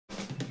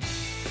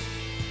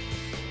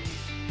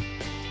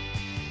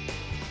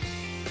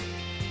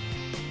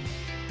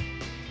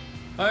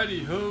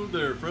Heidi ho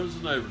there, friends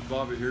and neighbors.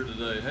 Bobby here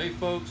today. Hey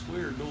folks, we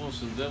are doing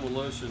some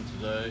demolition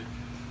today,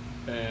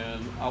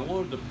 and I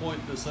wanted to point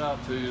this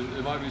out to you.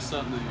 It might be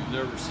something that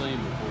you've never seen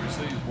before. You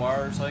see these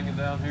wires hanging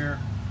down here?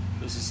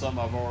 This is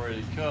something I've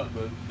already cut,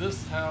 but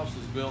this house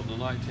was built in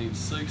the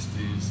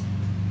 1960s,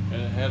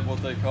 and it had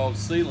what they called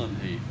ceiling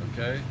heat,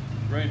 okay?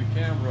 Bring the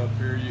camera up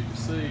here, you can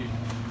see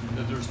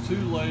that there's 2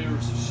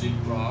 layers of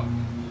sheetrock,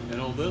 and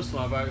on this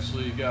one I've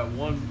actually got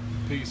one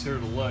piece here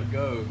to let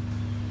go.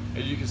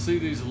 And you can see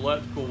these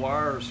electrical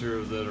wires here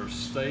that are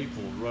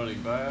stapled,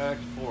 running back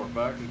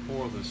and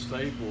forth, and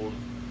stapled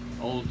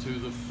onto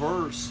the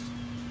first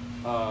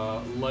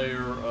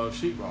layer of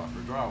sheetrock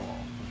or drywall,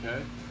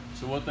 okay?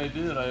 So what they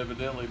did,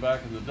 evidently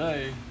back in the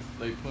day,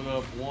 they put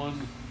up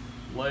one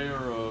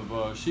layer of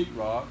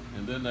sheetrock,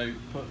 and then they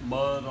put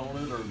mud on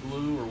it or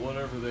glue or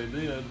whatever they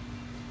did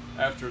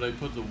after they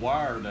put the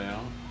wire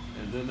down,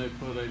 and then they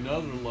put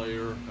another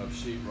layer of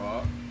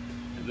sheetrock,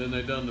 and then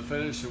they done the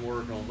finishing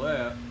work on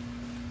that,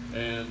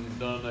 and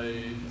done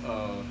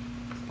a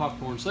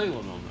popcorn ceiling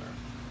on there.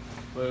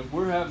 But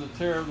we're having to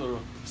tear the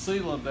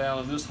ceiling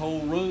down in this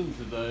whole room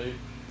today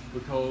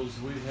because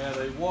we had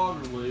a water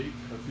leak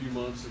a few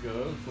months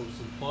ago from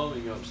some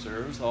plumbing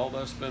upstairs. All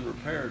that's been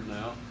repaired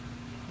now,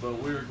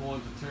 but we're going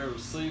to tear the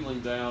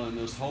ceiling down in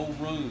this whole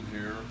room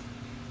here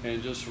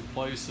and just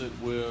replace it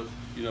with,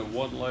 you know,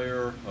 one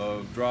layer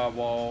of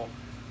drywall,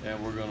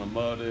 and we're going to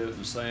mud it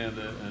and sand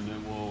it, and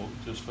then we'll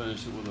just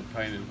finish it with a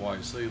painted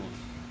white ceiling.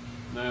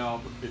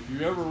 Now, if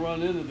you ever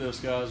run into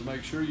this, guys,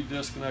 make sure you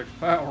disconnect the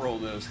power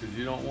on this because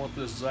you don't want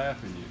this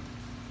zapping you.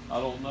 I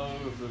don't know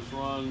if it's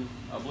run,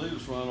 I believe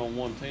it's run on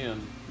 110.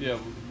 Yeah,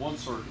 one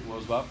circuit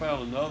was, but I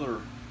found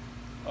another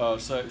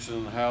section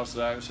in the house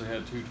that actually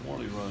had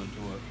 220 running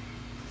to it.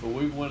 But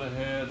we went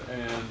ahead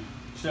and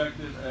checked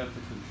it at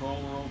the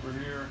controller over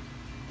here.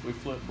 We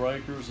flipped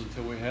breakers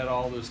until we had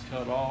all this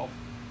cut off.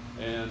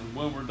 And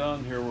when we're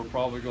done here, we're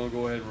probably going to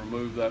go ahead and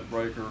remove that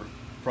breaker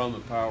from the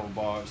power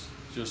box,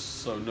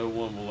 just so no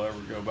one will ever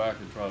go back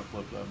and try to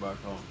flip that back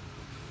on.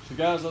 So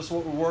guys, that's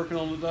what we're working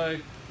on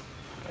today,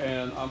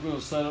 and I'm going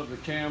to set up the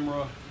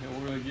camera and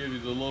we're going to give you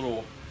the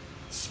little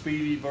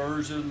speedy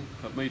version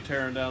of me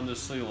tearing down this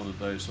ceiling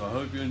today. So I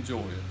hope you enjoy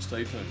it.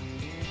 Stay tuned.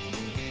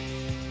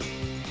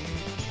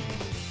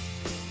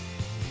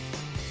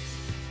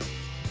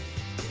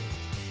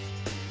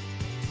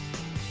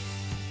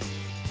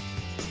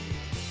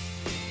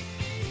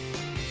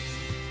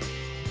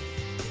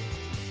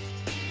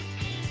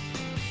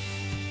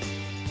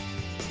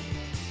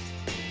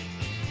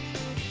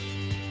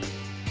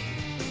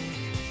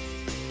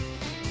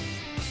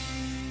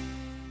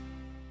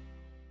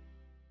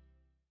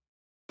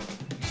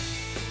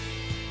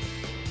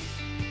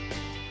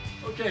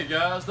 Okay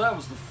guys, that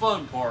was the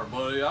fun part,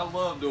 buddy. I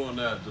love doing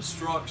that.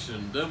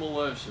 Destruction,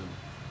 demolition.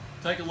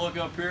 Take a look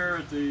up here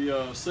at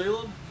the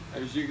ceiling.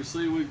 As you can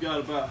see, we've got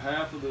about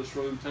half of this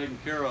room taken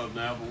care of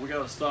now, but we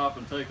got to stop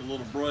and take a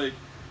little break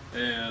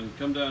and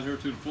come down here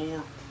to the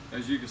floor.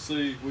 As you can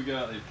see, we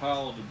got a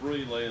pile of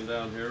debris laying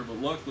down here, but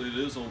luckily it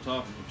is on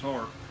top of the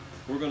tarp.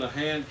 We're going to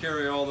hand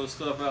carry all this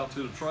stuff out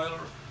to the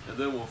trailer, and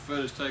then we'll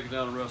finish taking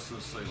down the rest of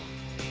the ceiling.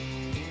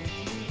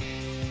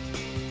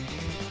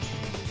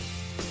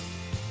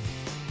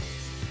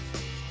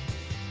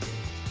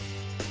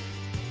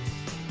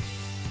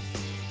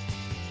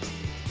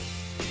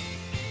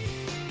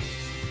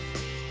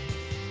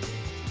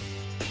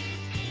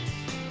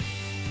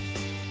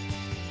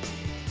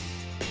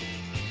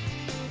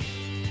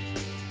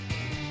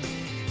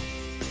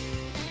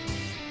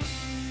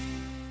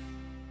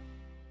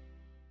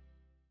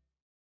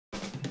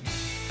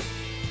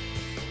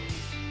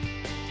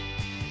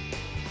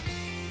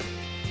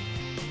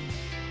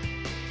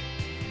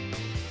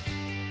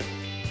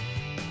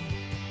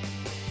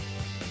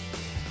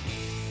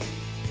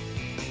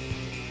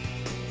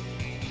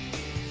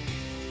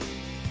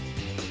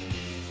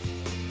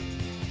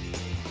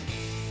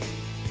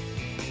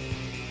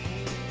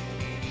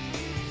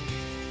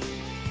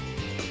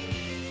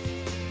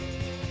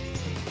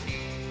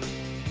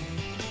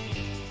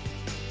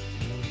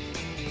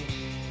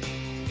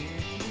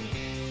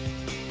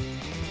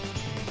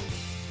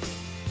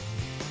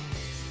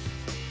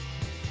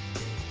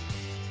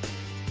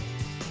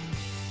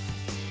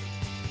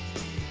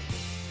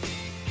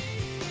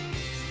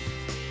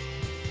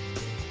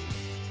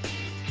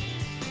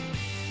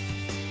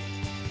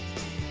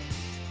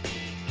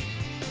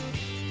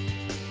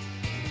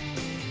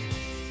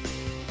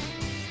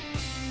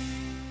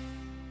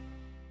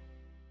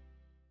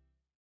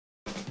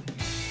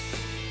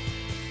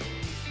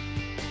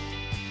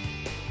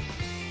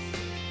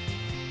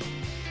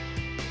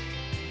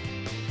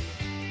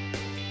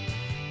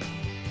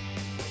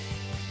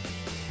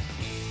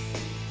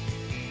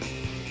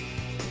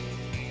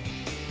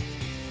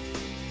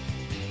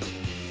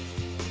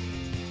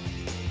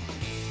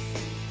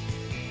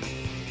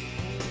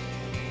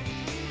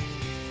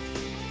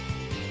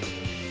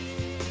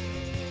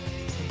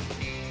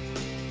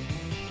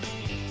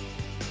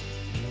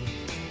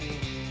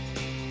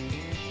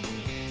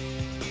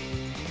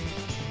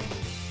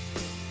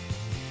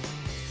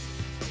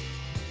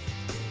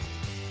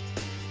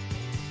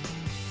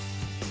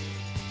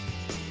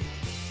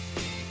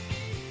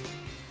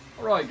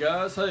 Alright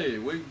guys, hey,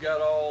 we've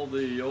got all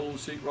the old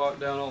sheetrock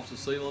down off the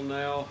ceiling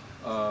now.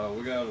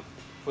 We got to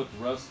put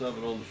the rest of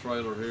it on the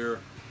trailer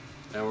here,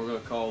 and we're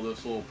going to call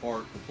this little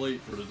part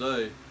complete for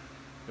today.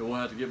 And we'll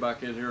have to get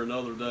back in here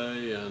another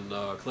day and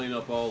clean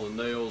up all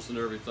the nails and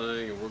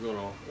everything, and we're going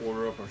to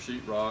order up our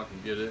sheetrock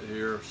and get it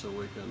here so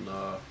we can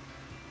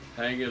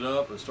hang it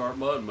up and start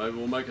mudding. Maybe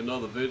we'll make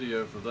another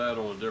video for that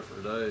on a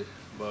different day.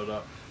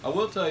 But I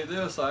will tell you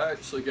this, I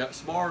actually got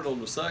smart on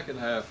the second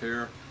half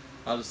here.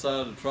 I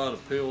decided to try to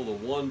peel the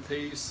one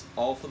piece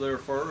off of there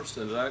first,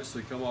 and it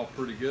actually come off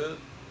pretty good.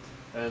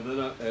 And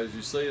then as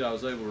you see, I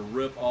was able to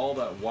rip all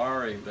that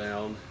wiring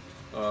down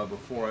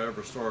before I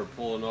ever started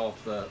pulling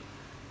off the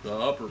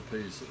upper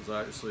piece that was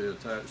actually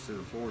attached to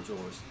the floor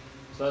joist.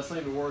 So that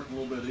seemed to work a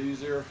little bit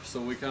easier,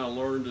 so we kind of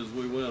learned as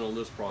we went on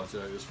this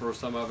project. It's the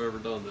first time I've ever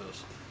done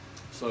this.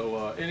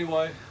 So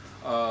anyway,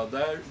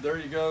 there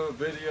you go, a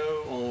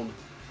video on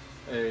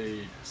a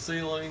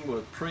ceiling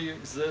with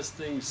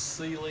pre-existing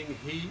ceiling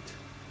heat,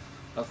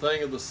 a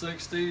thing of the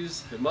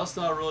 60s. It must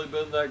not have really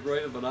been that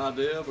great of an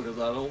idea, because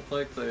I don't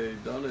think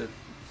they've done it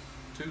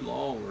too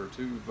long or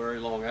too very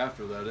long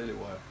after that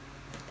anyway.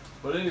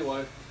 But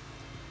anyway,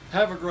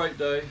 have a great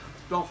day.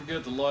 Don't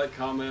forget to like,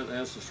 comment,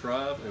 and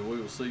subscribe, and we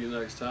will see you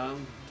next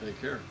time. Take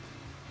care.